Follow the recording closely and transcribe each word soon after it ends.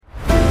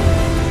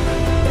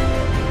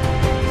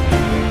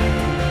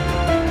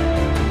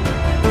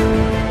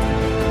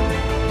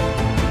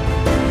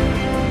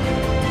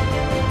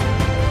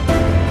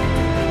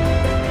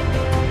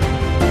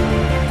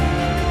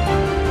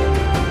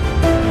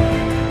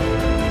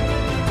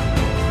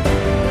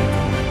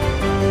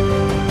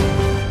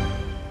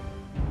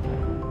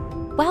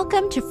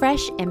Welcome to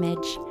Fresh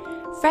Image.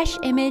 Fresh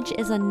Image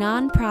is a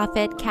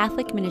nonprofit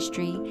Catholic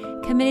ministry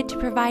committed to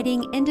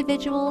providing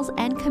individuals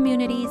and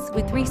communities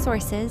with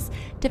resources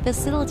to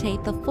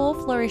facilitate the full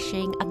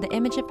flourishing of the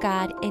image of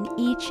God in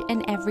each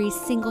and every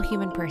single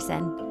human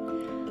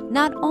person.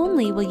 Not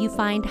only will you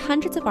find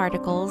hundreds of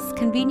articles,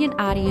 convenient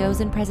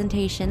audios, and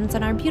presentations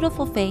on our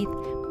beautiful faith,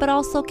 but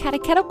also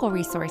catechetical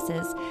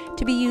resources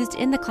to be used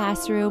in the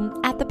classroom,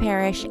 at the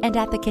parish, and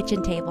at the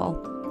kitchen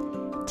table.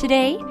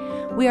 Today,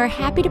 we are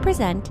happy to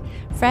present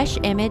Fresh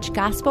Image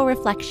Gospel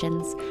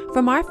Reflections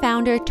from our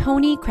founder,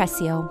 Tony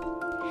Crescio.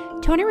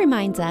 Tony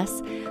reminds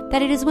us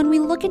that it is when we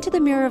look into the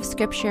mirror of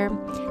Scripture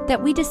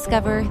that we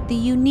discover the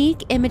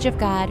unique image of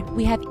God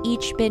we have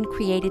each been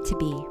created to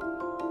be.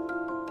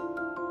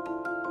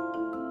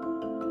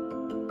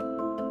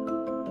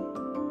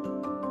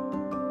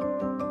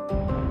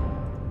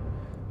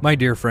 My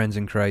dear friends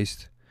in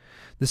Christ,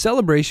 the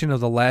celebration of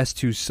the last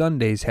two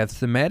Sundays have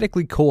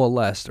thematically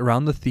coalesced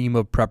around the theme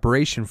of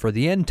preparation for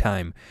the end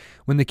time,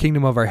 when the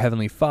kingdom of our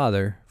Heavenly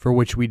Father, for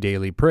which we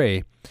daily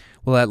pray,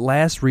 will at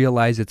last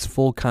realize its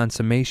full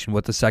consummation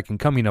with the second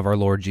coming of our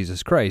Lord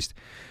Jesus Christ,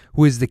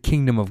 who is the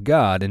kingdom of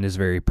God in his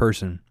very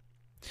person.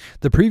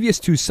 The previous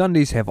two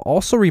Sundays have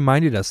also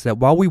reminded us that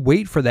while we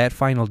wait for that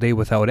final day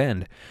without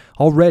end,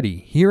 already,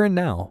 here and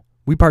now,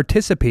 we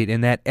participate in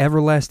that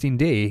everlasting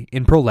day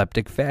in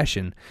proleptic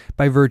fashion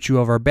by virtue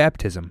of our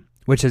baptism,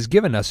 which has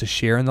given us a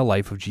share in the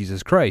life of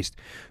Jesus Christ,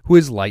 who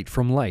is light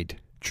from light,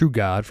 true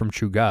God from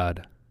true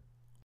God.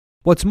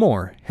 What's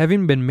more,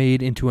 having been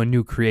made into a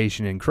new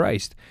creation in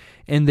Christ,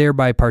 and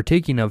thereby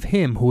partaking of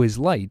him who is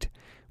light,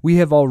 we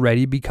have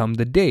already become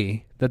the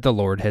day that the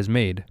Lord has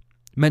made,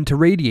 meant to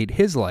radiate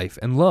his life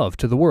and love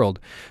to the world,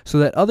 so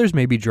that others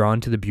may be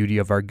drawn to the beauty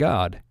of our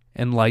God,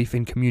 and life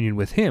in communion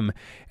with him,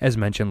 as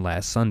mentioned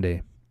last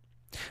Sunday.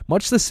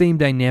 Much the same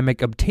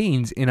dynamic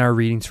obtains in our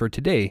readings for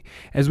today,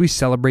 as we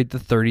celebrate the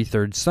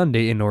 33rd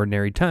Sunday in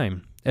Ordinary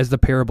Time, as the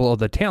parable of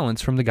the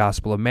talents from the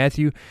Gospel of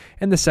Matthew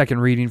and the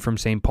second reading from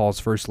St. Paul's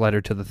first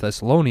letter to the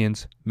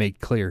Thessalonians make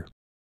clear.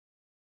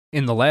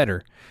 In the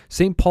latter,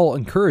 St. Paul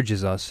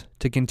encourages us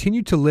to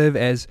continue to live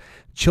as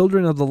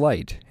children of the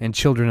light and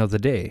children of the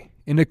day,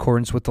 in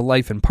accordance with the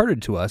life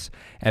imparted to us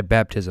at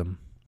baptism.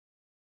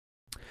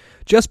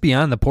 Just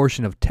beyond the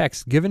portion of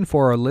text given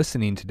for our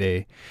listening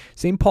today,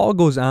 St. Paul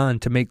goes on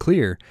to make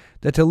clear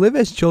that to live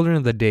as children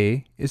of the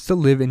day is to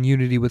live in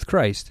unity with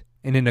Christ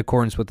and in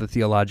accordance with the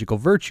theological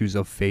virtues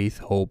of faith,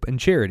 hope, and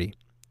charity.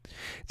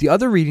 The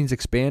other readings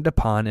expand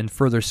upon and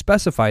further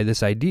specify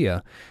this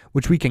idea,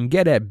 which we can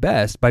get at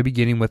best by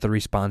beginning with the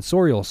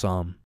responsorial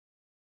psalm.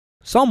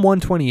 Psalm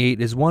 128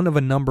 is one of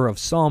a number of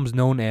psalms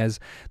known as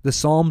the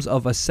Psalms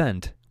of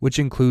Ascent, which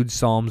includes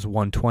Psalms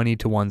 120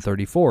 to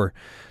 134,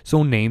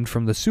 so named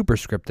from the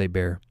superscript they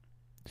bear.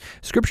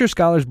 Scripture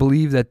scholars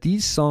believe that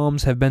these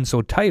psalms have been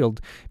so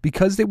titled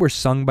because they were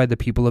sung by the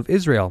people of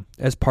Israel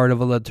as part of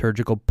a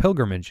liturgical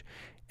pilgrimage,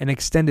 an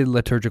extended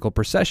liturgical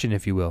procession,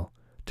 if you will,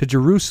 to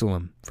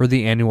Jerusalem for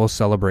the annual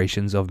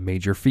celebrations of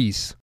major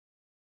feasts.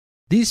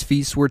 These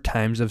feasts were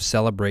times of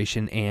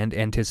celebration and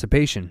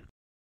anticipation.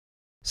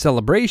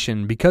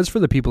 Celebration, because for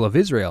the people of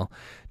Israel,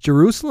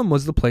 Jerusalem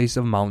was the place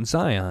of Mount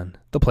Zion,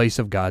 the place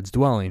of God's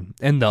dwelling,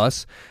 and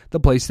thus the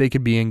place they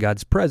could be in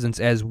God's presence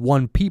as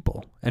one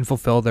people and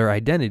fulfill their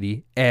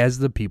identity as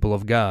the people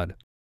of God.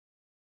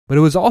 But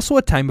it was also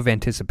a time of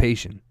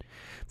anticipation,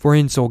 for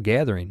in so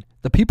gathering,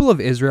 the people of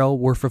Israel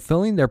were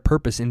fulfilling their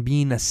purpose in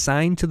being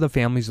assigned to the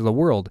families of the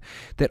world,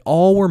 that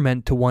all were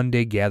meant to one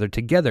day gather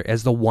together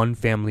as the one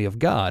family of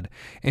God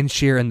and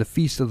share in the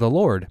feast of the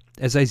Lord,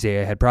 as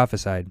Isaiah had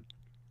prophesied.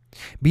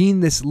 Being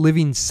this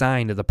living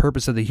sign of the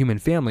purpose of the human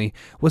family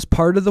was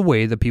part of the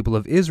way the people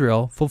of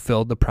Israel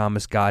fulfilled the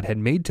promise God had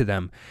made to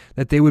them,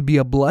 that they would be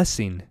a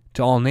blessing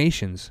to all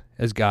nations,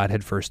 as God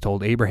had first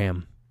told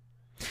Abraham.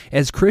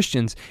 As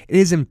Christians, it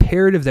is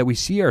imperative that we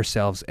see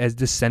ourselves as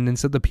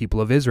descendants of the people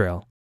of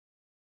Israel.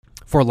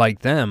 For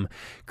like them,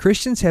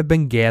 Christians have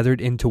been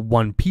gathered into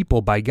one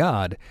people by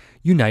God,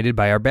 united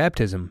by our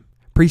baptism,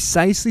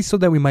 precisely so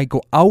that we might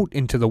go out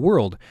into the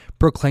world,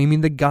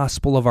 proclaiming the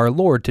gospel of our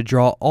Lord to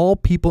draw all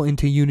people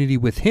into unity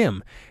with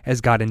him, as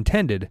God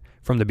intended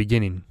from the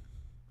beginning.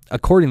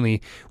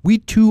 Accordingly, we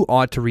too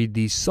ought to read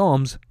these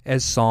psalms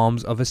as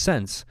psalms of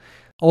ascents,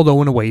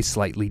 although in a way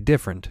slightly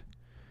different.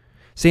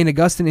 St.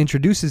 Augustine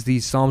introduces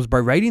these psalms by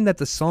writing that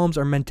the psalms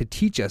are meant to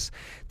teach us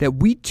that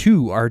we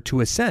too are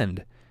to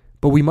ascend,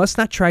 but we must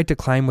not try to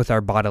climb with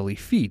our bodily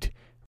feet.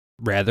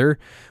 Rather,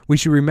 we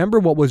should remember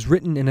what was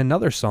written in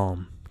another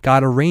psalm.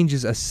 God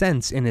arranges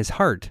ascents in his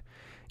heart,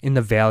 in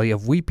the valley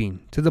of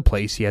weeping, to the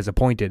place he has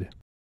appointed.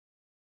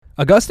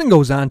 Augustine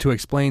goes on to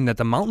explain that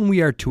the mountain we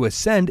are to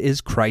ascend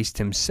is Christ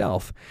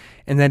himself,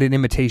 and that in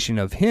imitation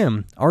of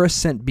him, our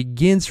ascent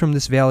begins from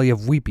this valley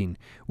of weeping,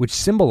 which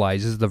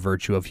symbolizes the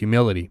virtue of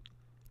humility.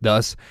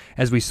 Thus,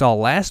 as we saw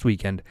last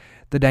weekend,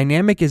 the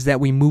dynamic is that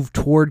we move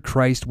toward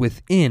Christ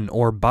within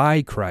or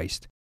by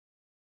Christ.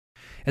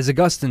 As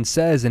Augustine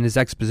says in his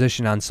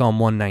exposition on Psalm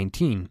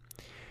 119,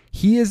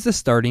 he is the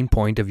starting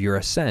point of your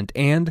ascent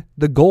and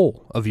the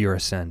goal of your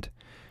ascent.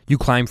 You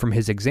climb from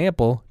his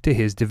example to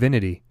his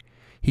divinity.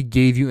 He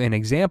gave you an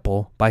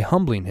example by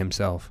humbling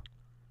himself.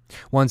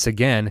 Once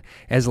again,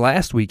 as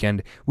last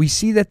weekend, we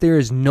see that there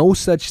is no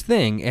such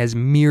thing as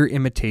mere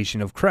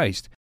imitation of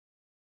Christ.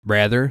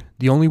 Rather,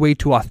 the only way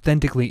to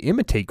authentically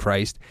imitate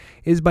Christ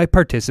is by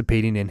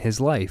participating in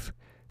his life.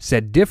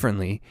 Said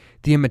differently,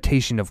 the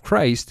imitation of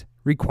Christ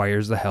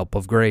requires the help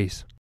of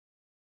grace.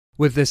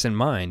 With this in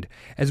mind,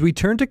 as we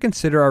turn to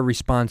consider our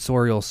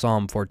responsorial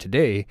psalm for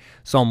today,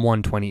 Psalm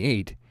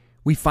 128,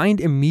 we find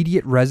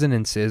immediate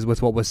resonances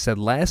with what was said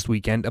last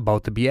weekend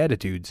about the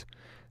Beatitudes.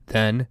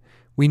 Then,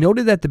 we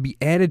noted that the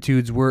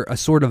Beatitudes were a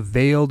sort of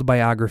veiled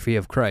biography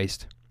of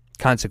Christ.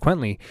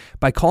 Consequently,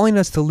 by calling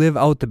us to live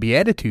out the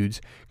Beatitudes,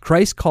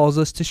 Christ calls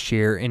us to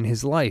share in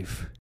his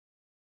life.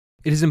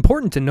 It is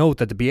important to note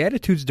that the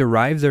Beatitudes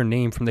derive their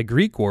name from the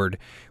Greek word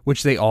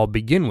which they all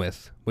begin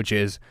with, which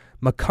is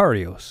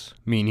makarios,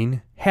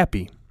 meaning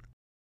happy.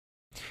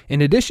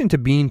 In addition to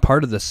being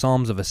part of the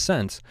Psalms of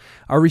Ascents,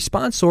 our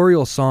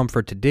responsorial psalm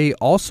for today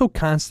also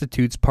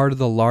constitutes part of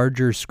the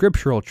larger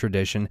scriptural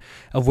tradition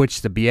of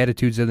which the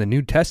Beatitudes of the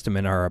New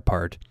Testament are a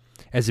part,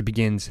 as it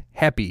begins,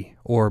 "Happy,"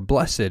 or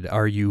 "Blessed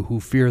are you who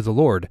fear the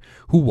Lord,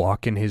 who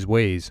walk in his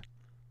ways."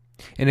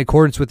 In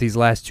accordance with these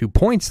last 2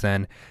 points,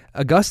 then,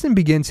 Augustine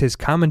begins his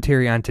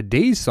commentary on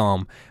today's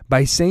psalm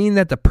by saying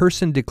that the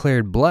person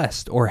declared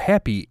blessed or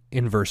happy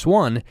in verse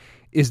 1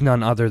 is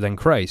none other than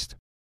Christ.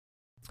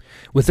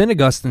 Within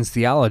Augustine's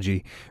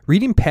theology,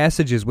 reading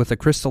passages with a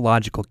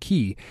Christological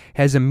key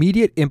has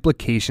immediate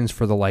implications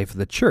for the life of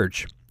the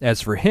Church.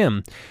 As for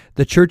him,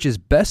 the Church is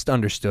best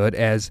understood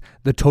as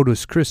the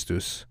totus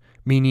Christus,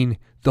 meaning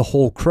the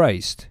whole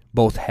Christ,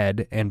 both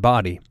head and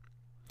body.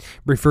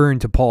 Referring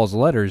to Paul's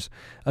letters,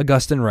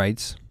 Augustine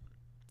writes,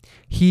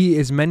 "He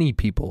is many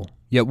people,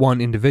 yet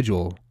one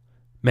individual,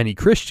 many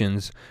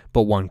Christians,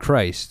 but one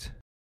Christ.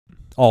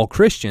 All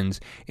Christians,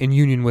 in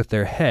union with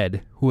their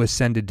head, who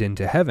ascended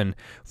into heaven,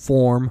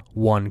 form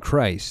one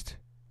Christ.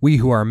 We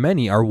who are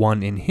many are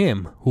one in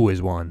him who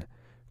is one.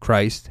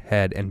 Christ,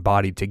 head and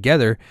body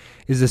together,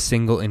 is a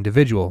single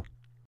individual.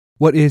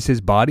 What is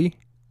his body?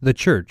 The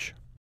Church."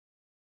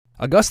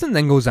 Augustine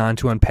then goes on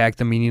to unpack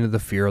the meaning of the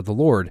fear of the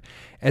Lord,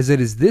 as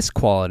it is this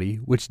quality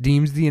which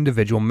deems the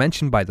individual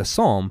mentioned by the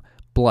psalm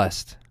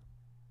blessed.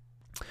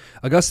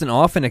 Augustine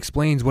often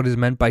explains what is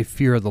meant by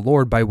fear of the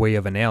Lord by way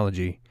of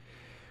analogy.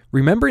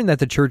 Remembering that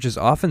the Church is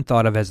often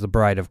thought of as the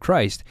bride of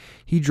Christ,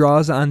 he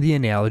draws on the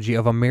analogy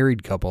of a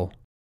married couple.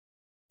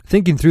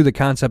 Thinking through the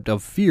concept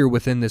of fear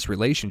within this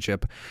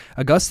relationship,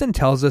 Augustine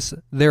tells us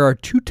there are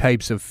 2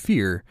 types of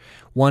fear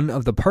one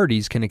of the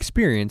parties can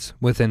experience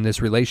within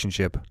this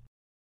relationship.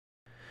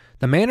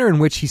 The manner in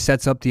which he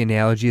sets up the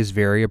analogy is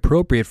very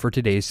appropriate for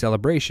today's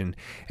celebration,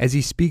 as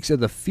he speaks of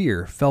the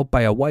fear felt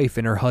by a wife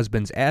in her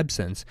husband's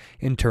absence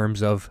in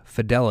terms of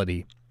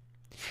fidelity.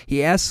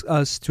 He asks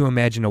us to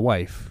imagine a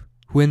wife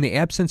who in the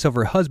absence of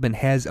her husband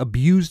has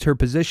abused her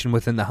position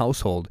within the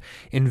household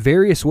in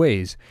various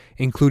ways,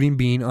 including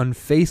being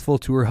unfaithful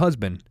to her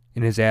husband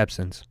in his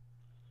absence.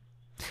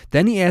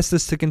 Then he asks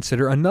us to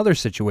consider another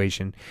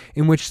situation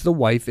in which the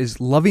wife is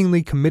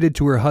lovingly committed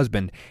to her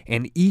husband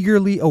and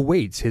eagerly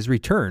awaits his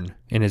return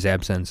in his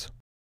absence.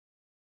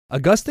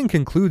 Augustine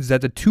concludes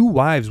that the 2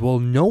 wives will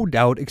no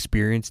doubt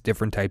experience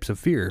different types of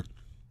fear.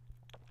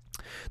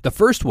 The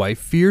first wife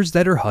fears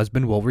that her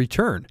husband will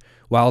return,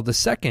 while the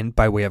second,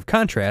 by way of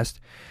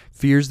contrast,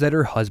 fears that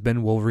her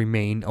husband will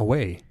remain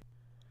away.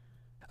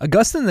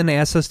 Augustine then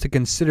asks us to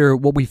consider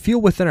what we feel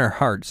within our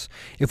hearts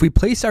if we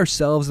place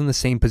ourselves in the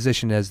same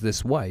position as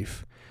this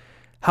wife.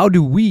 How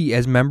do we,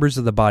 as members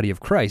of the body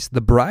of Christ,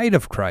 the bride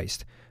of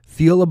Christ,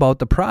 feel about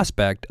the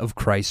prospect of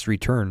Christ's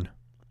return?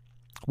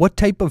 What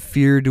type of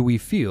fear do we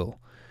feel?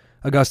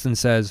 Augustine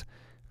says,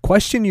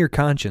 "Question your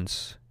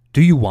conscience.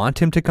 Do you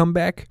want him to come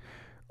back?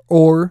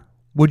 Or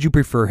would you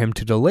prefer him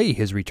to delay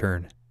his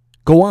return?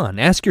 Go on,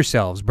 ask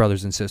yourselves,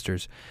 brothers and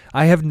sisters.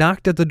 I have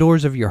knocked at the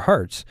doors of your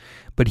hearts,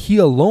 but he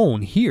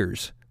alone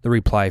hears the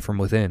reply from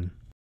within."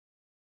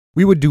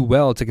 We would do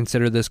well to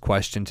consider this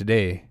question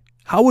today.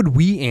 How would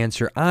we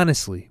answer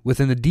honestly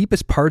within the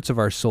deepest parts of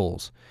our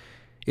souls?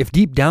 If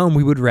deep down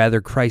we would rather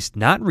Christ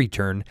not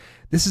return,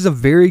 this is a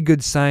very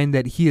good sign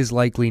that he is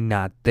likely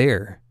not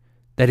there,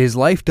 that his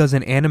life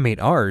doesn't animate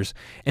ours,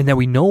 and that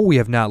we know we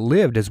have not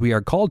lived as we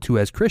are called to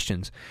as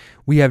Christians.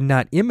 We have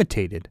not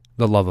imitated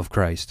the love of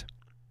Christ.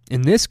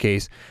 In this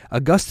case,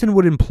 Augustine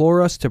would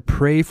implore us to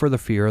pray for the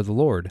fear of the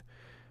Lord.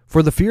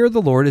 For the fear of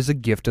the Lord is a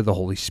gift of the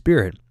Holy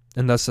Spirit,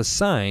 and thus a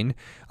sign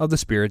of the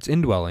Spirit's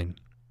indwelling.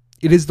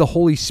 It is the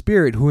Holy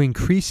Spirit who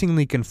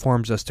increasingly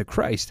conforms us to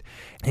Christ,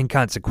 and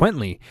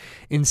consequently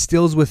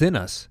instills within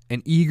us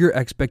an eager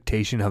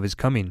expectation of his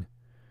coming.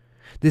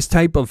 This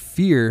type of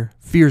fear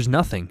fears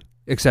nothing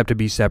except to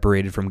be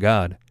separated from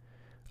God.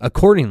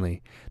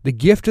 Accordingly, the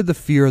gift of the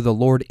fear of the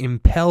Lord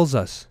impels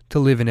us to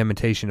live in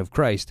imitation of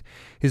Christ,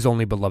 his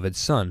only beloved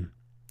Son,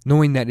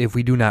 knowing that if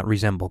we do not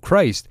resemble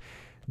Christ,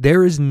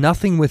 there is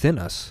nothing within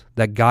us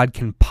that God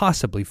can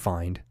possibly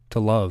find to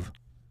love.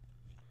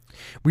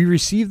 We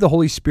receive the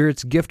Holy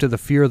Spirit's gift of the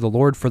fear of the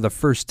Lord for the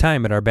first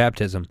time at our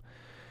baptism.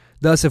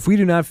 Thus, if we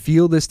do not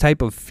feel this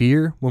type of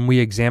fear when we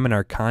examine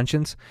our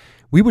conscience,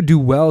 we would do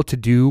well to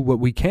do what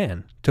we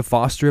can to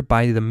foster it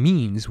by the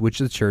means which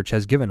the church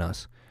has given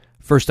us.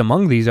 First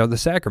among these are the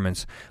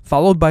sacraments,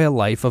 followed by a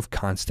life of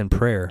constant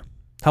prayer.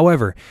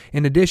 However,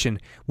 in addition,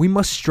 we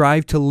must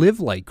strive to live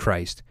like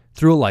Christ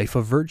through a life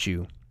of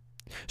virtue.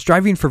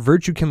 Striving for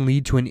virtue can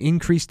lead to an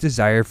increased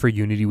desire for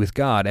unity with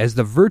God, as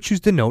the virtues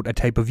denote a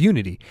type of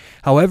unity,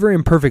 however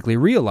imperfectly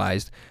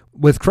realized,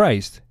 with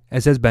Christ,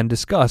 as has been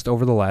discussed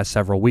over the last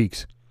several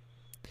weeks.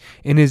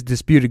 In his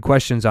Disputed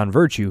Questions on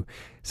Virtue,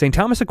 St.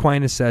 Thomas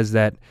Aquinas says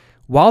that,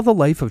 while the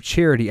life of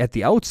charity at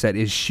the outset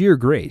is sheer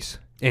grace,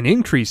 an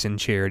increase in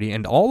charity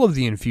and all of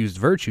the infused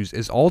virtues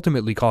is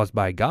ultimately caused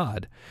by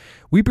God,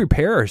 we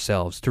prepare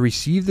ourselves to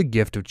receive the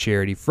gift of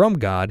charity from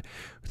God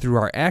through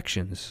our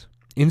actions,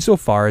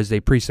 insofar as they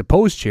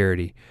presuppose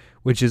charity,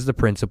 which is the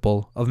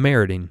principle of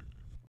meriting.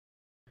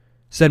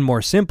 Said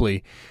more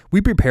simply,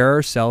 we prepare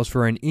ourselves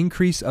for an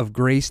increase of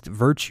graced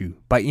virtue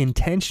by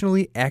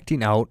intentionally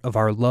acting out of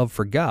our love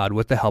for God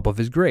with the help of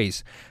His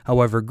grace,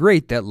 however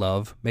great that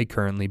love may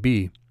currently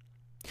be.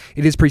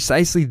 It is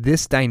precisely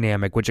this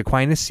dynamic which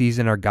Aquinas sees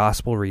in our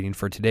gospel reading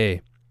for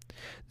today.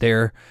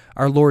 There,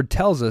 our Lord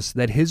tells us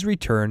that His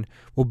return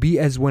will be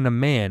as when a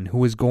man who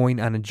was going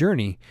on a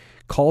journey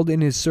called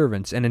in his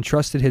servants and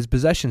entrusted his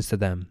possessions to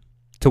them.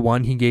 To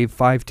one he gave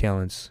 5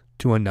 talents,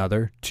 to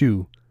another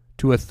 2,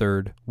 to a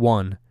third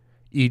 1,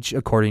 each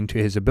according to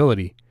his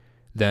ability.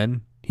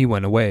 Then he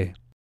went away.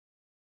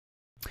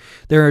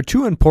 There are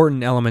 2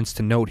 important elements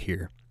to note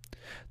here.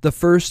 The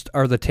first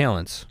are the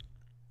talents.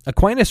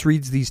 Aquinas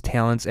reads these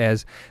talents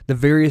as the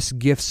various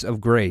gifts of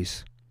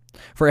grace.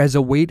 For as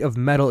a weight of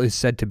metal is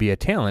said to be a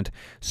talent,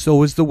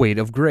 so is the weight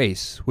of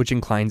grace, which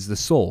inclines the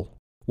soul,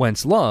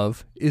 whence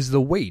love is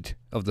the weight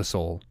of the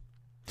soul.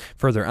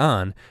 Further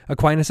on,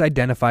 Aquinas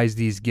identifies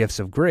these gifts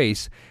of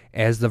grace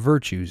as the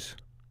virtues.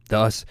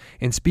 Thus,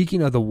 in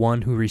speaking of the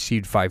one who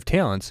received 5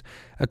 talents,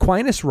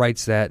 Aquinas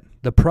writes that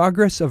the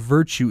progress of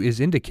virtue is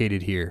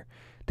indicated here.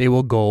 They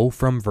will go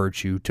from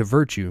virtue to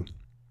virtue.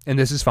 And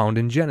this is found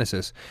in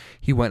Genesis.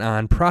 He went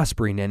on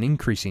prospering and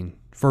increasing,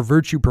 for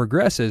virtue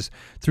progresses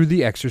through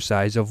the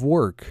exercise of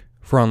work,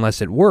 for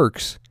unless it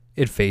works,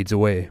 it fades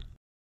away.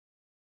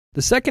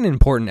 The second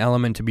important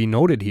element to be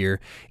noted here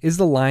is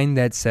the line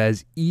that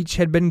says each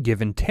had been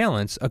given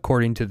talents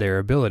according to their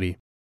ability.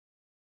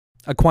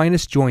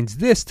 Aquinas joins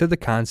this to the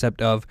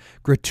concept of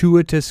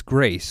gratuitous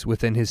grace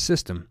within his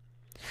system.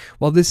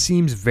 While this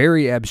seems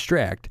very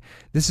abstract,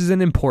 this is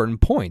an important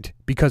point,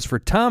 because for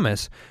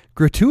Thomas,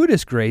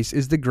 gratuitous grace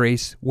is the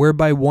grace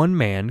whereby one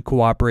man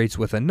cooperates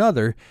with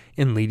another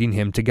in leading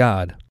him to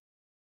God.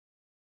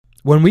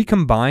 When we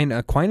combine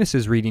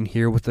Aquinas' reading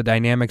here with the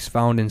dynamics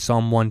found in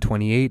Psalm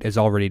 128 as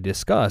already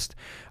discussed,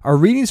 our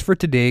readings for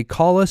today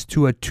call us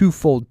to a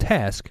twofold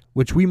task,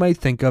 which we might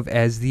think of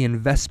as the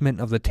investment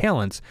of the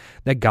talents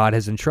that God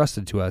has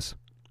entrusted to us.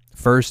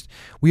 First,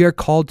 we are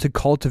called to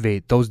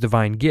cultivate those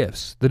divine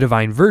gifts, the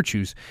divine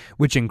virtues,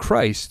 which in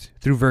Christ,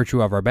 through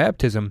virtue of our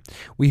baptism,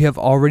 we have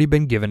already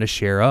been given a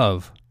share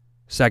of.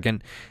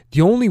 Second, the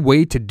only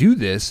way to do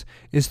this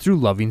is through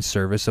loving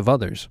service of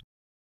others.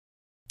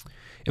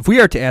 If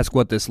we are to ask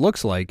what this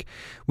looks like,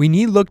 we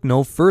need look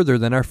no further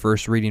than our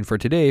first reading for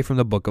today from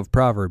the book of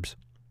Proverbs.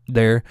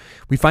 There,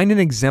 we find an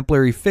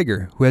exemplary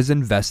figure who has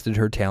invested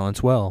her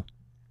talents well.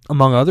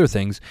 Among other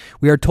things,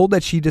 we are told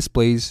that she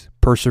displays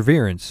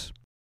perseverance,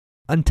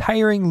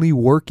 untiringly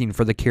working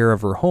for the care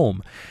of her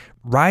home,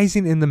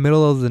 rising in the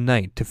middle of the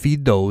night to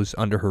feed those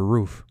under her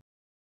roof.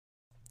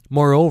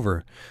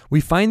 Moreover, we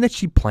find that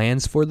she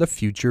plans for the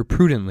future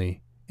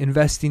prudently,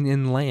 investing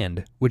in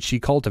land, which she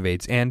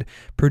cultivates, and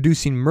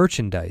producing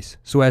merchandise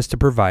so as to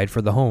provide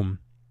for the home.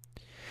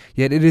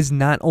 Yet it is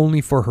not only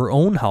for her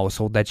own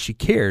household that she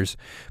cares,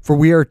 for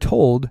we are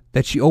told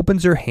that she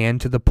opens her hand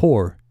to the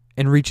poor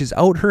and reaches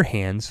out her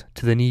hands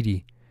to the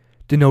needy,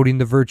 denoting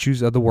the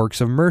virtues of the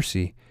works of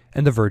mercy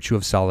and the virtue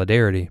of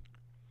solidarity.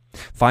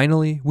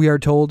 Finally, we are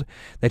told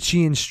that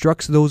she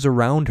instructs those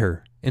around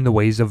her in the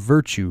ways of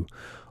virtue,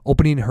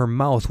 opening her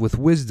mouth with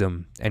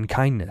wisdom and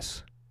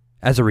kindness.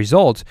 As a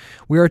result,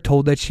 we are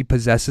told that she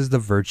possesses the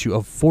virtue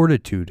of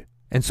fortitude,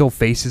 and so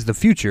faces the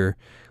future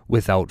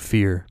without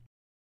fear.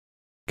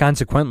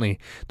 Consequently,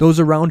 those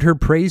around her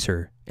praise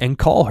her and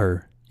call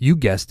her, you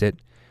guessed it,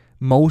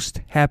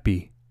 most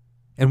happy.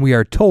 And we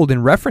are told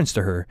in reference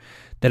to her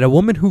that a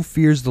woman who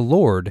fears the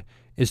Lord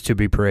is to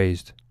be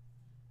praised.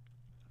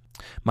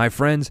 My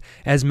friends,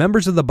 as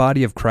members of the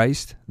body of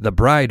Christ, the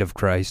bride of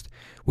Christ,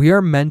 we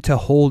are meant to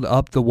hold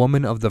up the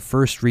woman of the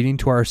first reading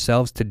to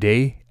ourselves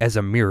today as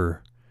a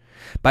mirror.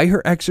 By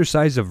her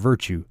exercise of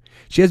virtue,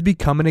 she has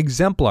become an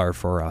exemplar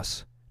for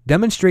us,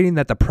 demonstrating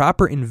that the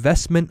proper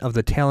investment of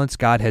the talents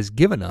God has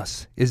given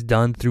us is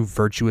done through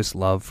virtuous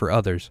love for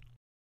others.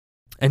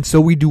 And so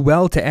we do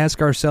well to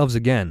ask ourselves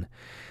again,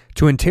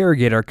 to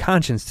interrogate our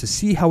conscience to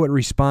see how it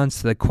responds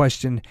to the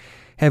question,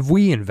 have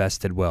we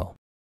invested well?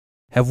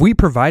 Have we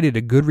provided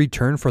a good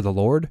return for the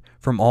Lord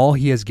from all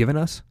He has given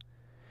us?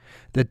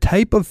 The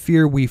type of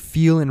fear we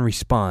feel in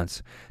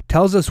response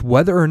tells us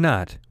whether or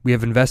not we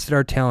have invested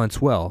our talents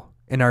well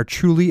and are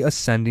truly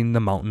ascending the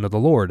mountain of the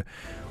Lord,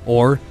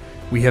 or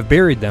we have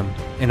buried them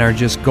and are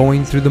just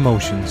going through the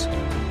motions.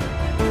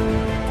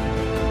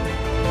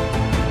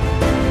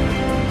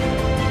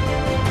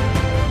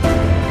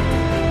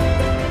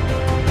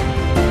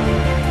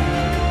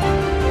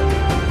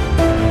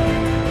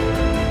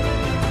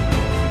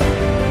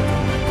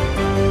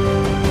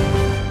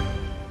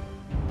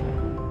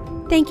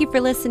 Thank you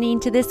for listening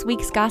to this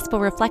week's Gospel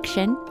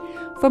Reflection.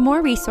 For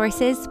more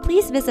resources,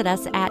 please visit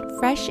us at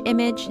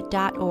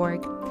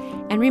freshimage.org.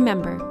 And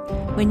remember,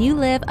 when you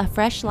live a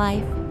fresh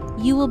life,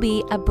 you will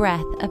be a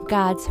breath of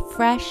God's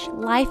fresh,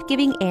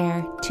 life-giving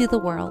air to the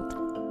world.